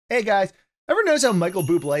Hey guys, ever notice how Michael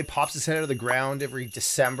Bublé pops his head out of the ground every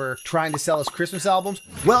December trying to sell his Christmas albums?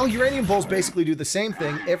 Well, uranium bulls basically do the same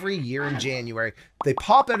thing every year in January. They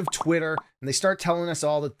pop out of Twitter and they start telling us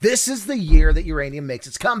all that this is the year that uranium makes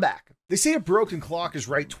its comeback. They say a broken clock is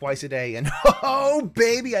right twice a day, and oh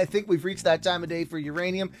baby, I think we've reached that time of day for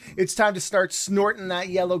uranium. It's time to start snorting that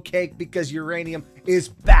yellow cake because uranium is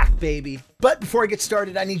back, baby. But before I get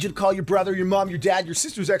started, I need you to call your brother, your mom, your dad, your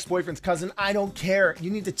sister's ex-boyfriend's cousin. I don't care. You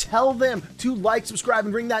need to tell them to like, subscribe,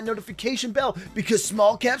 and ring that notification bell because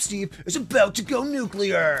Small Cap Steve is about to go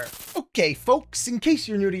nuclear. Okay, folks, in case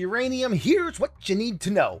you're new to uranium, here's what you need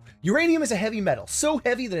to know. Uranium is a heavy metal, so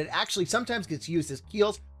heavy that it actually sometimes gets used as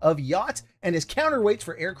keels of yachts and as counterweights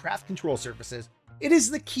for aircraft control surfaces. It is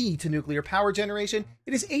the key to nuclear power generation.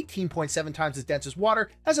 It is 18.7 times as dense as water,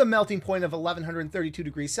 has a melting point of 1132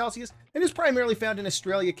 degrees Celsius, and is primarily found in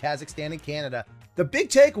Australia, Kazakhstan, and Canada. The big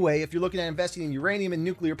takeaway, if you're looking at investing in uranium and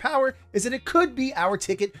nuclear power, is that it could be our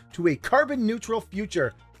ticket to a carbon neutral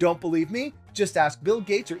future. Don't believe me? Just ask Bill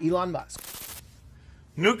Gates or Elon Musk.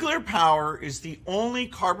 Nuclear power is the only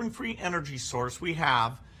carbon-free energy source we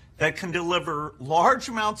have that can deliver large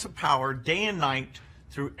amounts of power day and night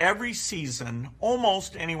through every season,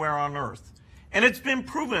 almost anywhere on Earth. And it's been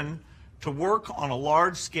proven to work on a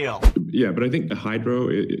large scale. Yeah, but I think the hydro,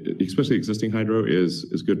 especially existing hydro, is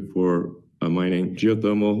good for mining.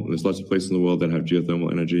 Geothermal, there's lots of places in the world that have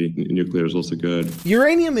geothermal energy. Nuclear is also good.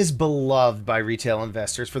 Uranium is beloved by retail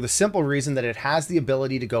investors for the simple reason that it has the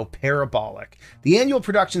ability to go parabolic. The annual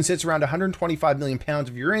production sits around 125 million pounds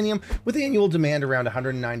of uranium with annual demand around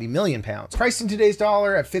 190 million pounds. Priced in today's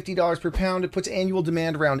dollar at $50 per pound, it puts annual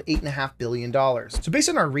demand around $8.5 billion. So based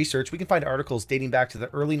on our research, we can find articles dating back to the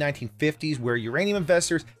early 1950s where uranium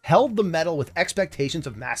investors held the metal with expectations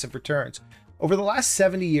of massive returns. Over the last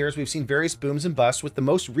 70 years, we've seen various booms and busts, with the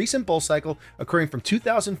most recent bull cycle occurring from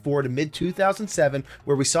 2004 to mid-2007,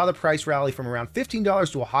 where we saw the price rally from around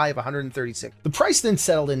 $15 to a high of $136. The price then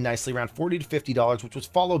settled in nicely around $40 to $50, which was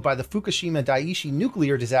followed by the Fukushima Daiichi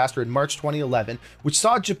nuclear disaster in March 2011, which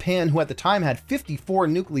saw Japan, who at the time had 54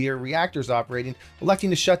 nuclear reactors operating,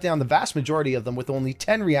 electing to shut down the vast majority of them, with only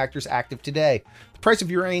 10 reactors active today. The price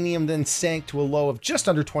of uranium then sank to a low of just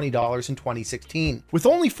under $20 in 2016. With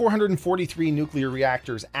only 443 nuclear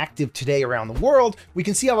reactors active today around the world, we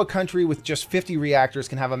can see how a country with just 50 reactors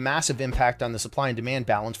can have a massive impact on the supply and demand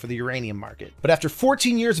balance for the uranium market. But after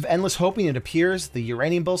 14 years of endless hoping, it appears the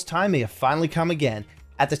uranium bull's time may have finally come again.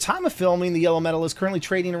 At the time of filming, the yellow metal is currently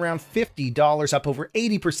trading around $50, up over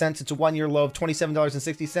 80% since a one-year low of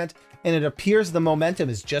 $27.60, and it appears the momentum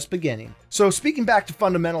is just beginning. So speaking back to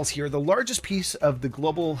fundamentals here, the largest piece of the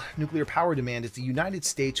global nuclear power demand is the United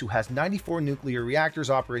States, who has 94 nuclear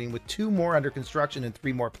reactors operating, with 2 more under construction and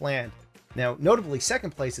 3 more planned. Now, notably,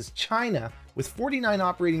 second place is China, with 49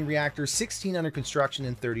 operating reactors, 16 under construction,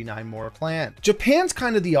 and 39 more planned. Japan's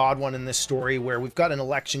kind of the odd one in this story, where we've got an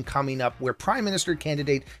election coming up where Prime Minister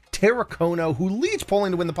candidate Taro Kono, who leads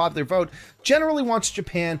polling to win the popular vote, generally wants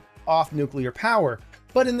Japan off nuclear power.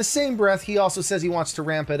 But in the same breath, he also says he wants to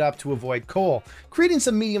ramp it up to avoid coal, creating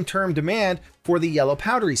some medium-term demand for the yellow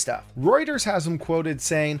powdery stuff. Reuters has him quoted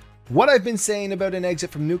saying, "What I've been saying about an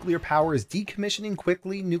exit from nuclear power is decommissioning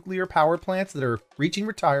quickly nuclear power plants that are reaching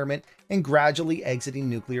retirement and gradually exiting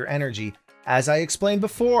nuclear energy. As I explained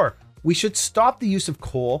before, we should stop the use of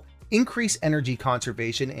coal, increase energy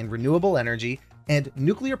conservation and renewable energy, and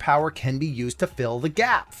nuclear power can be used to fill the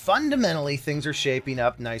gap." Fundamentally, things are shaping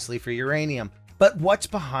up nicely for uranium. But what's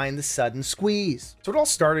behind the sudden squeeze? So it all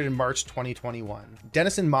started in March 2021.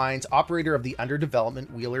 Denison Mines, operator of the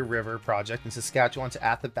under-development Wheeler River project in Saskatchewan's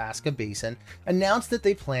Athabasca Basin, announced that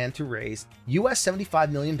they plan to raise US $75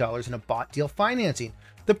 million in a bought deal financing,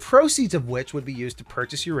 the proceeds of which would be used to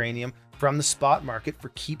purchase uranium from the spot market for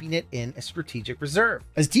keeping it in a strategic reserve.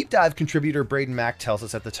 As deep dive contributor Braden Mack tells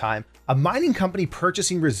us at the time, a mining company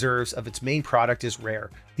purchasing reserves of its main product is rare.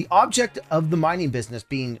 The object of the mining business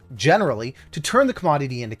being generally to turn the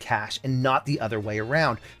commodity into cash and not the other way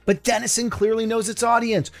around. But Denison clearly knows its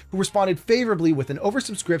audience, who responded favorably with an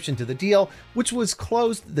oversubscription to the deal, which was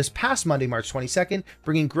closed this past Monday, March 22nd,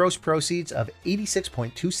 bringing gross proceeds of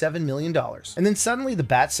 $86.27 million. And then suddenly the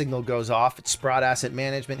bat signal goes off at Sprott Asset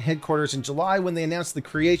Management headquarters in July when they announced the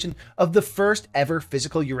creation of the first ever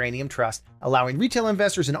physical uranium trust, allowing retail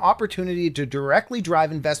investors an opportunity to directly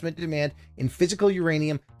drive investment demand in physical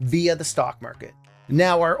uranium via the stock market.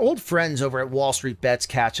 Now, our old friends over at Wall Street Bets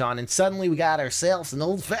catch on, and suddenly we got ourselves an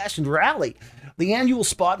old-fashioned rally. The annual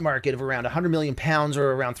spot market of around 100 million pounds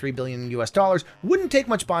or around $3 billion US dollars wouldn't take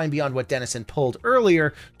much buying beyond what Denison pulled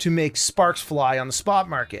earlier to make sparks fly on the spot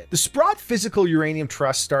market. The Sprott Physical Uranium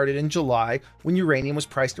Trust started in July when uranium was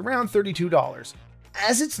priced around $32.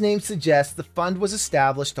 As its name suggests, the fund was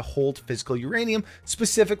established to hold physical uranium,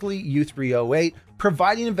 specifically U3O8,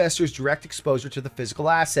 providing investors direct exposure to the physical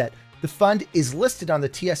asset. The fund is listed on the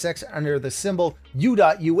TSX under the symbol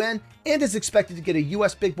U.UN and is expected to get a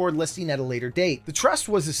US big board listing at a later date. The trust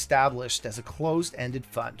was established as a closed-ended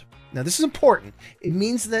fund. Now, this is important. It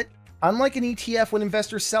means that, unlike an ETF when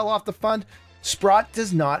investors sell off the fund, Sprott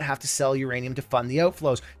does not have to sell uranium to fund the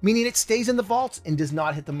outflows, meaning it stays in the vaults and does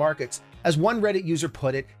not hit the markets. As one Reddit user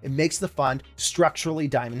put it, it makes the fund structurally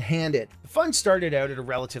diamond-handed. The fund started out at a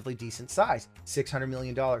relatively decent size, $600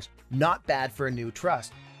 million. Not bad for a new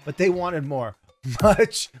trust, but they wanted more.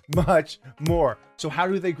 Much more. So how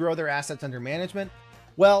do they grow their assets under management?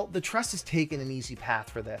 Well, the trust has taken an easy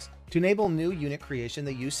path for this. To enable new unit creation,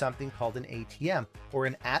 they use something called an ATM, or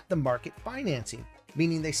an at-the-market financing,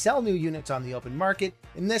 meaning they sell new units on the open market,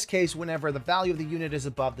 in this case whenever the value of the unit is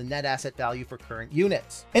above the net asset value for current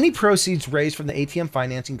units. Any proceeds raised from the ATM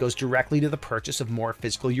financing goes directly to the purchase of more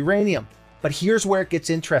physical uranium. But here's where it gets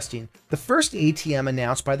interesting. The first ATM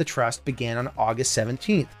announced by the trust began on August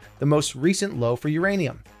 17th, the most recent low for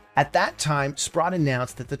uranium. At that time, Sprott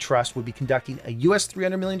announced that the trust would be conducting a US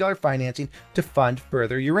 $300 million financing to fund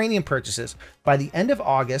further uranium purchases. By the end of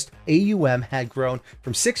August, AUM had grown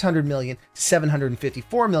from $600 million to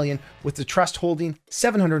 $754 million, with the trust holding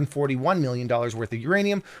 $741 million worth of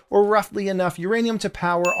uranium, or roughly enough uranium to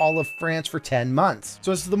power all of France for 10 months.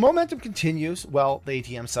 So as the momentum continues, well, the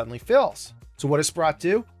ATM suddenly fills. So what does Sprott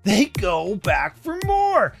do? They go back for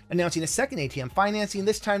more, announcing a second ATM financing,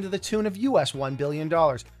 this time to the tune of US $1 billion.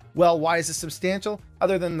 Well, why is this substantial?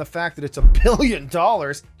 Other than the fact that it's $1 billion.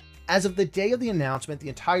 As of the day of the announcement, the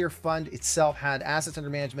entire fund itself had assets under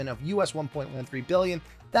management of US $1.13 billion.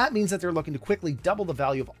 That means that they're looking to quickly double the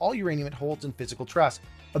value of all uranium it holds in physical trust.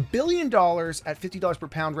 $1 billion at $50 per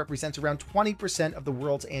pound represents around 20% of the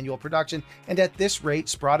world's annual production, and at this rate,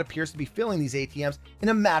 Sprott appears to be filling these ATMs in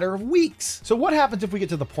a matter of weeks. So what happens if we get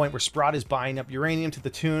to the point where Sprott is buying up uranium to the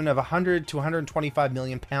tune of 100 to 125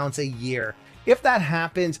 million pounds a year? If that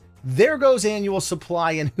happens, there goes annual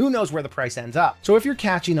supply, and who knows where the price ends up. So if you're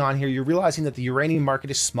catching on here, you're realizing that the uranium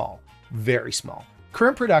market is small, very small.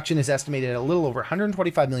 Current production is estimated at a little over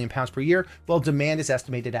 125 million pounds per year, while demand is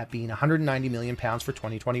estimated at being 190 million pounds for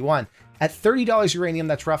 2021. At $30 uranium,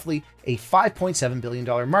 that's roughly a $5.7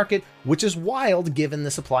 billion market, which is wild given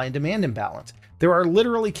the supply and demand imbalance. There are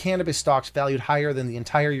literally cannabis stocks valued higher than the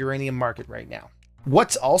entire uranium market right now.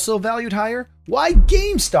 What's also valued higher? Why,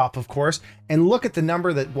 GameStop, of course, and look at the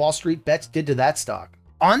number that Wall Street Bets did to that stock.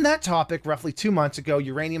 On that topic, roughly 2 months ago,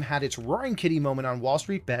 uranium had its roaring kitty moment on Wall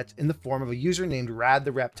Street Bets in the form of a user named Rad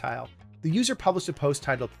the Reptile. The user published a post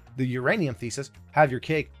titled "The Uranium Thesis, Have Your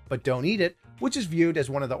Cake, But Don't Eat It," which is viewed as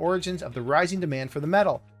one of the origins of the rising demand for the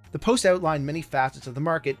metal. The post outlined many facets of the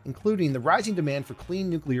market, including the rising demand for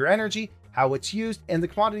clean nuclear energy, how it's used, and the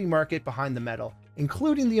commodity market behind the metal,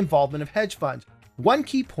 including the involvement of hedge funds. One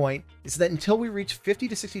key point is that until we reach $50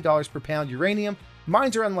 to $60 per pound uranium,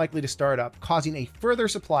 mines are unlikely to start up, causing a further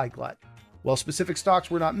supply glut. While specific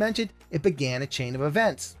stocks were not mentioned, it began a chain of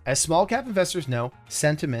events. As small cap investors know,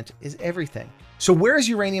 sentiment is everything. So where is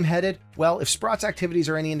uranium headed? Well, if Sprott's activities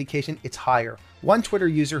are any indication, it's higher. One Twitter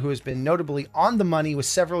user who has been notably on the money with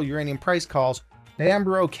several uranium price calls,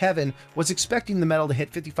 Niambro Kevin, was expecting the metal to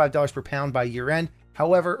hit $55 per pound by year end.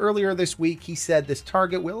 However, earlier this week, he said this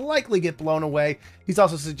target will likely get blown away. He's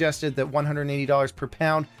also suggested that $180 per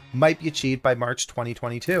pound might be achieved by March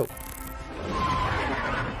 2022.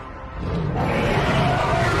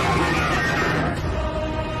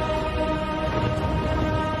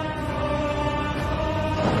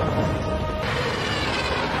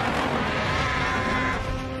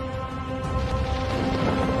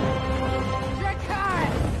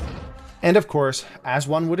 And of course, as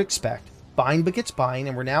one would expect, buying begets buying,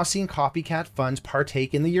 and we're now seeing copycat funds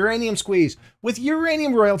partake in the uranium squeeze, with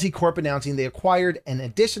Uranium Royalty Corp announcing they acquired an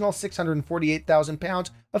additional 648,000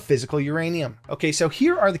 pounds of physical uranium. Okay, so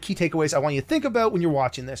here are the key takeaways I want you to think about when you're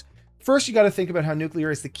watching this. First, you got to think about how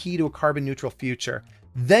nuclear is the key to a carbon neutral future.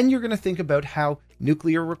 Then you're going to think about how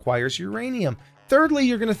nuclear requires uranium. Thirdly,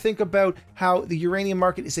 you're going to think about how the uranium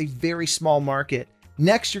market is a very small market.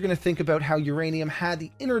 Next, you're going to think about how uranium had the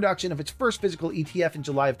introduction of its first physical ETF in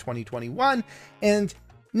July of 2021. And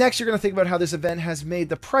Next, you're going to think about how this event has made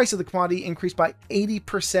the price of the commodity increase by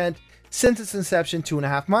 80% since its inception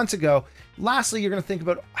 2.5 months ago. Lastly, you're going to think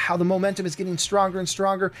about how the momentum is getting stronger and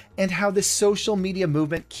stronger and how this social media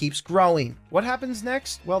movement keeps growing. What happens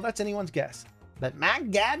next? Well, that's anyone's guess. But my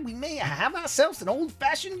God, we may have ourselves an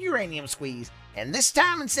old-fashioned uranium squeeze. And this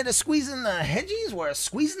time, instead of squeezing the hedges, we're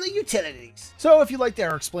squeezing the utilities. So if you liked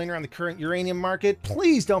our explainer on the current uranium market,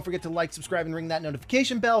 please don't forget to like, subscribe, and ring that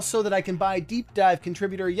notification bell so that I can buy deep dive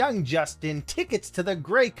contributor young Justin tickets to the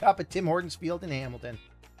Grey Cup at Tim Hortons Field in Hamilton.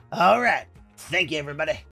 All right. Thank you, everybody.